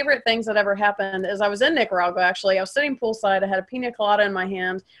favorite things that ever happened is I was in Nicaragua, actually. I was sitting poolside. I had a pina colada in my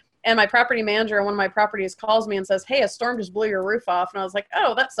hand, and my property manager on one of my properties calls me and says, "Hey, a storm just blew your roof off." And I was like,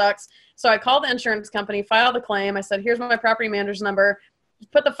 "Oh, that sucks." So I called the insurance company, filed a claim. I said, "Here's my property manager's number."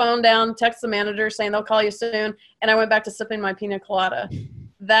 Put the phone down, text the manager saying they'll call you soon. And I went back to sipping my pina colada.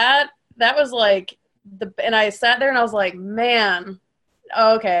 That was like and I sat there and I was like, man,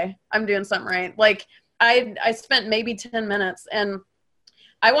 okay, I'm doing something right. Like, I spent maybe 10 minutes, and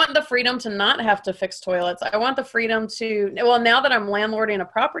I want the freedom to not have to fix toilets. I want the freedom to, now that I'm landlording a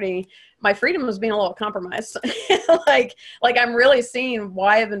property, my freedom is being a little compromised. like I'm really seeing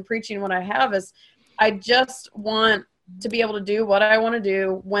why I've been preaching what I have is I just want to be able to do what I want to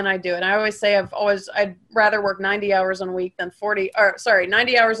do when I do it. And I always say I'd rather work 90 hours in a week than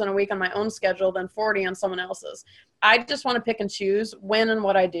 90 hours in a week on my own schedule than 40 on someone else's. I just want to pick and choose when and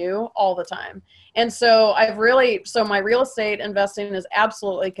what I do all the time. And so my real estate investing is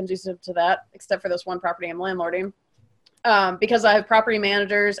absolutely conducive to that, except for this one property I'm landlording. Because I have property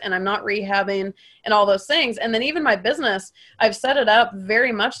managers and I'm not rehabbing and all those things. And then even my business, I've set it up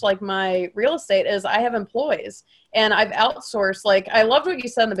very much like my real estate is I have employees and I've outsourced. Like, I loved what you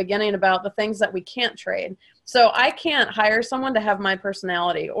said in the beginning about the things that we can't trade. So I can't hire someone to have my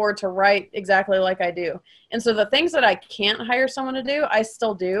personality or to write exactly like I do. And so the things that I can't hire someone to do, I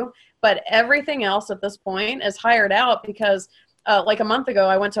still do. But everything else at this point is hired out because like a month ago,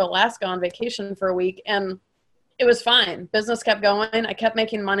 I went to Alaska on vacation for a week, and it was fine. Business kept going. I kept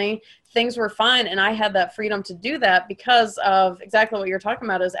making money. Things were fine. And I had that freedom to do that because of exactly what you're talking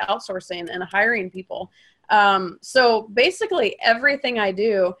about is outsourcing and hiring people. So basically everything I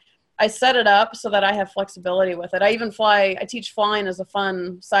do, I set it up so that I have flexibility with it. I teach flying as a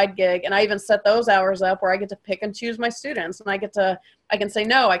fun side gig, and I even set those hours up where I get to pick and choose my students, and I can say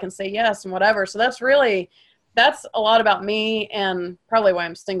no, I can say yes, and whatever. So that's a lot about me, and probably why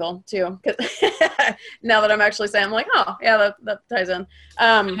I'm single too. Cause now that I'm actually saying, I'm like, oh yeah, that ties in.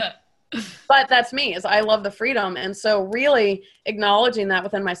 But that's me, is I love the freedom. And so really acknowledging that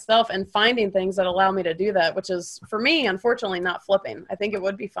within myself and finding things that allow me to do that, which is for me, unfortunately, not flipping. I think it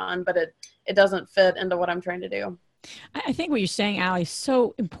would be fun, but it doesn't fit into what I'm trying to do. I think what you're saying, Allie, is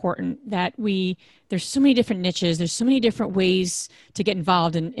so important that there's so many different niches. There's so many different ways to get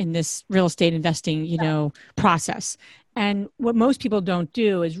involved in this real estate investing, process. And what most people don't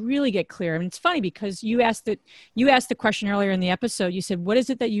do is really get clear. I mean, it's funny because you asked the question earlier in the episode. You said, what is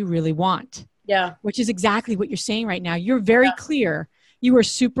it that you really want? Yeah. Which is exactly what you're saying right now. You're very clear. You are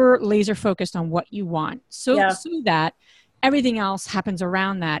super laser focused on what you want. So that everything else happens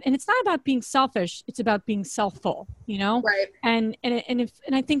around that. And it's not about being selfish. It's about being self-full, Right. And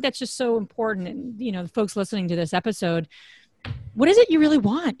I think that's just so important. And, the folks listening to this episode, what is it you really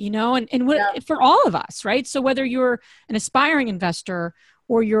want, and what for all of us, right? So whether you're an aspiring investor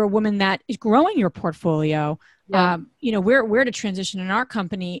or you're a woman that is growing your portfolio, we're to transition in our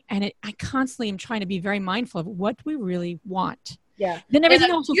company. And I constantly am trying to be very mindful of what we really want. Yeah. Then everything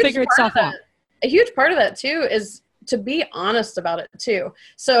else will figure itself out. A huge part of that too is to be honest about it too.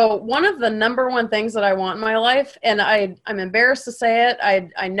 So one of the number one things that I want in my life, and I'm embarrassed to say it,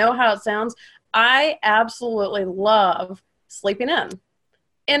 I know how it sounds, I absolutely love sleeping in.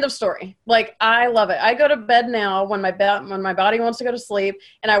 End of story. Like, I love it. I go to bed now when my body wants to go to sleep,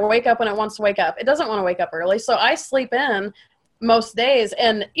 and I wake up when it wants to wake up. It doesn't want to wake up early. So I sleep in most days.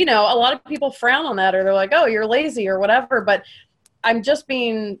 And, a lot of people frown on that, or they're like, oh, you're lazy or whatever. But I'm just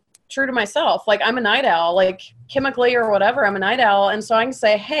being true to myself. Like, I'm a night owl, like chemically or whatever, I'm a night owl. And so I can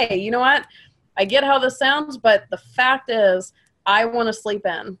say, hey, you know what? I get how this sounds, but the fact is I want to sleep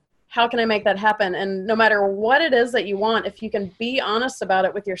in. How can I make that happen? And no matter what it is that you want, if you can be honest about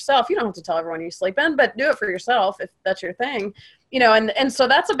it with yourself, you don't have to tell everyone you sleep in, but do it for yourself if that's your thing, you know. And so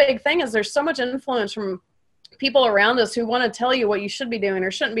that's a big thing, is there's so much influence from people around us who want to tell you what you should be doing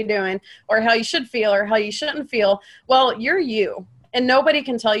or shouldn't be doing, or how you should feel or how you shouldn't feel. Well, you're you, and nobody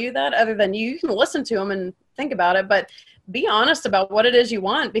can tell you that other than you. You can listen to them and think about it, but be honest about what it is you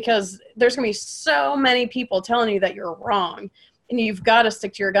want, because there's going to be so many people telling you that you're wrong. And you've got to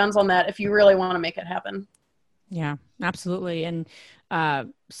stick to your guns on that if you really want to make it happen. Yeah, absolutely. And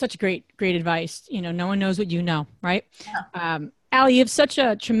such great advice. You know, no one knows what you know, right? Yeah. Allie, you have such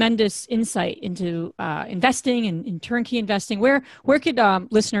a tremendous insight into investing and in turnkey investing. Where could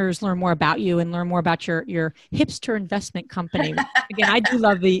listeners learn more about you and learn more about your hipster investment company? Again, I do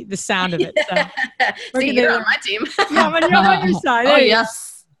love the sound of it. So see, you're on my team. Yeah, but you're on your side. Oh, yes.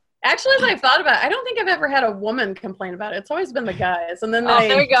 Actually, as I've thought about it, I don't think I've ever had a woman complain about it. It's always been the guys. And then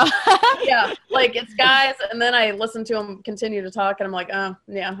there you go. Yeah, like it's guys. And then I listen to them continue to talk, and I'm like, oh,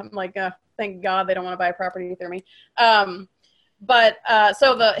 yeah. I'm like, thank God they don't want to buy a property through me. So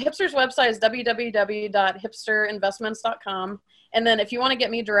the Hipster's website is www.hipsterinvestments.com. And then if you want to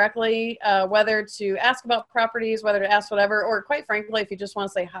get me directly, whether to ask about properties, whether to ask whatever, or quite frankly, if you just want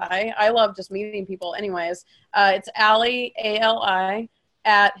to say hi, I love just meeting people anyways. It's Allie, A-L-I,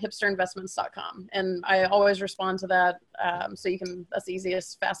 at hipsterinvestments.com. And I always respond to that. So that's the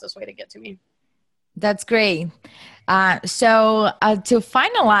easiest, fastest way to get to me. That's great. So to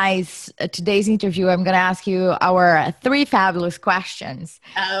finalize today's interview, I'm going to ask you our 3 fabulous questions.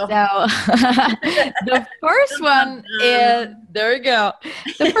 Oh. So the first one is, there you go.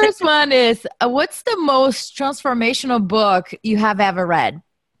 The first one is, what's the most transformational book you have ever read?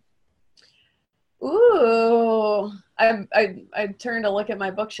 Ooh, I turned to look at my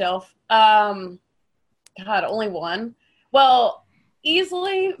bookshelf. God, only one. Well,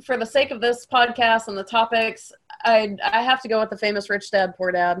 easily, for the sake of this podcast and the topics, I have to go with The Famous Rich Dad,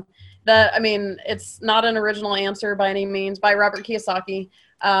 Poor Dad. It's not an original answer by any means, by Robert Kiyosaki.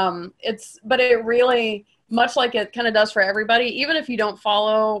 But it really, much like it kind of does for everybody, even if you don't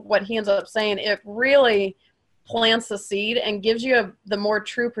follow what he ends up saying, it really plants the seed and gives you the more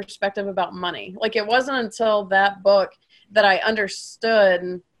true perspective about money. Like, it wasn't until that book that I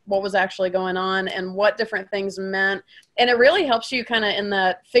understood what was actually going on and what different things meant. And it really helps you kind of in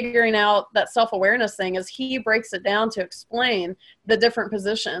that figuring out that self-awareness thing, as he breaks it down to explain the different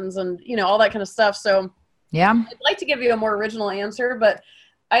positions and, you know, all that kind of stuff. So yeah, I'd like to give you a more original answer, but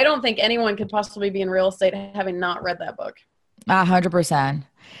I don't think anyone could possibly be in real estate having not read that book. 100%.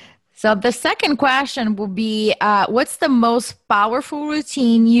 So the second question will be, what's the most powerful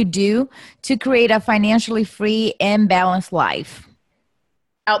routine you do to create a financially free and balanced life?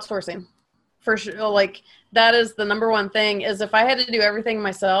 Outsourcing, for sure. Like, that is the number one thing. Is if I had to do everything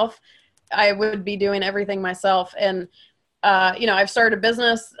myself, I would be doing everything myself. And I've started a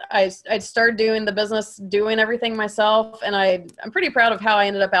business. I started doing the business, doing everything myself. And I'm pretty proud of how I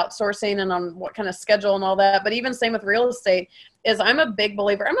ended up outsourcing and on what kind of schedule and all that. But even same with real estate, is I'm a big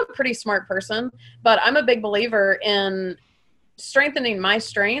believer. I'm a pretty smart person, but I'm a big believer in strengthening my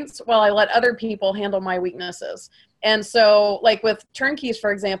strengths while I let other people handle my weaknesses. And so, like with Turnkeys,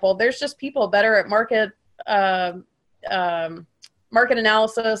 for example, there's just people better at market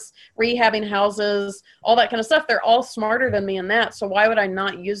analysis, rehabbing houses, all that kind of stuff. They're all smarter than me in that. So why would I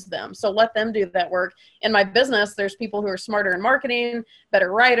not use them? So let them do that work. In my business, there's people who are smarter in marketing,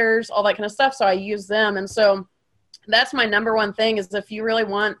 better writers, all that kind of stuff. So I use them. And so that's my number one thing, is if you really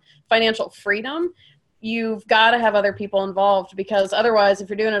want financial freedom, you've got to have other people involved, because otherwise, if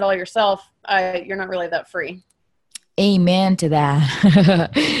you're doing it all yourself, you're not really that free. Amen to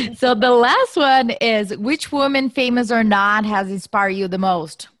that. So the last one is, which woman, famous or not, has inspired you the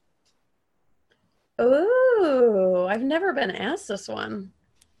most? Ooh, I've never been asked this one.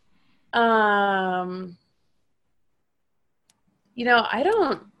 I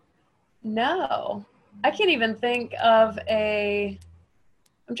don't know. I can't even think of I'm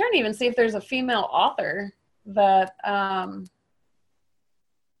trying to even see if there's a female author that,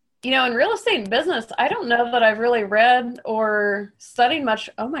 in real estate and business, I don't know that I've really read or studied much.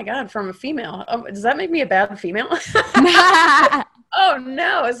 Oh my God, from a female. Does that make me a bad female? Oh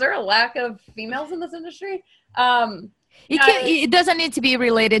no. Is there a lack of females in this industry? It doesn't need to be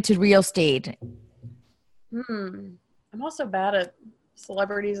related to real estate. I'm also bad at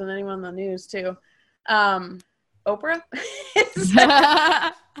celebrities and anyone in the news too. Oprah.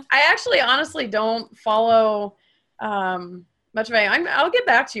 I actually honestly don't follow Much value. I'll get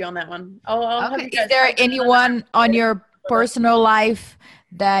back to you on that one. I'll have you guys. Is there anyone on your personal life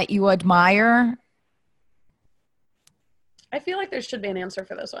that you admire? I feel like there should be an answer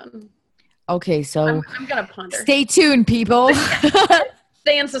for this one. Okay, so I'm gonna ponder. Stay tuned, people.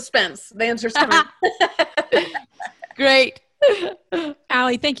 Stay in suspense. The answer's coming. Great.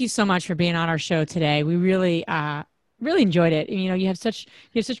 Allie, thank you so much for being on our show today. We really enjoyed it. You have such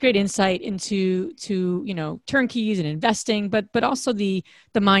great insight into Turnkeys and investing, but also the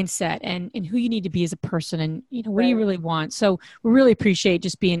mindset and who you need to be as a person, and what do you really want. So we really appreciate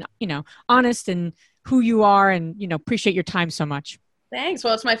just being honest and who you are, and appreciate your time so much. Thanks.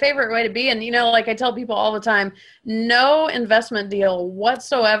 Well, it's my favorite way to be. And, like I tell people all the time, no investment deal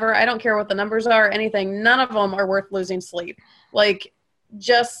whatsoever. I don't care what the numbers are, anything. None of them are worth losing sleep. Like,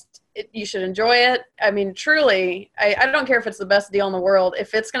 you should enjoy it. I mean, truly, I don't care if it's the best deal in the world.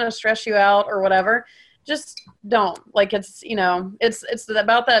 If it's going to stress you out or whatever, just don't. Like, it's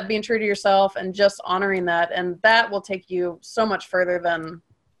about that being true to yourself and just honoring that. And that will take you so much further than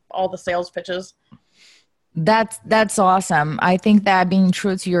all the sales pitches. That's awesome. I think that being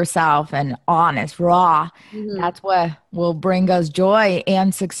true to yourself and honest, raw, that's what will bring us joy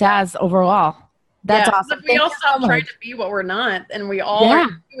and success overall. That's awesome. If we all stop trying to be what we're not, and we all are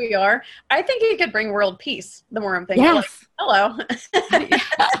who we are, I think it could bring world peace. The more I'm thinking, like, hello.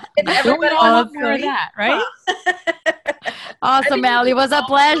 Everybody loves more of that, right? Awesome, Allie. It was a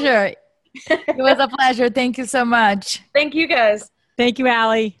pleasure. It was a pleasure. Thank you so much. Thank you, guys. Thank you,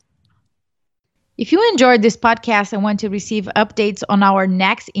 Allie. If you enjoyed this podcast and want to receive updates on our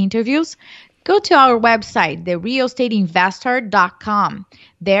next interviews, go to our website, therealestateinvestor.com.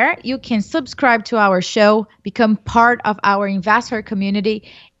 There, you can subscribe to our show, become part of our investor community,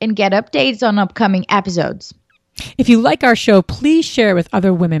 and get updates on upcoming episodes. If you like our show, please share it with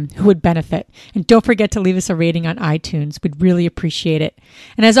other women who would benefit. And don't forget to leave us a rating on iTunes. We'd really appreciate it.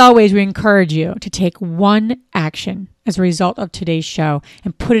 And as always, we encourage you to take one action as a result of today's show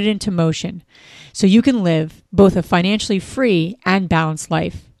and put it into motion so you can live both a financially free and balanced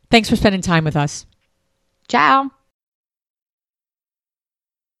life. Thanks for spending time with us. Ciao.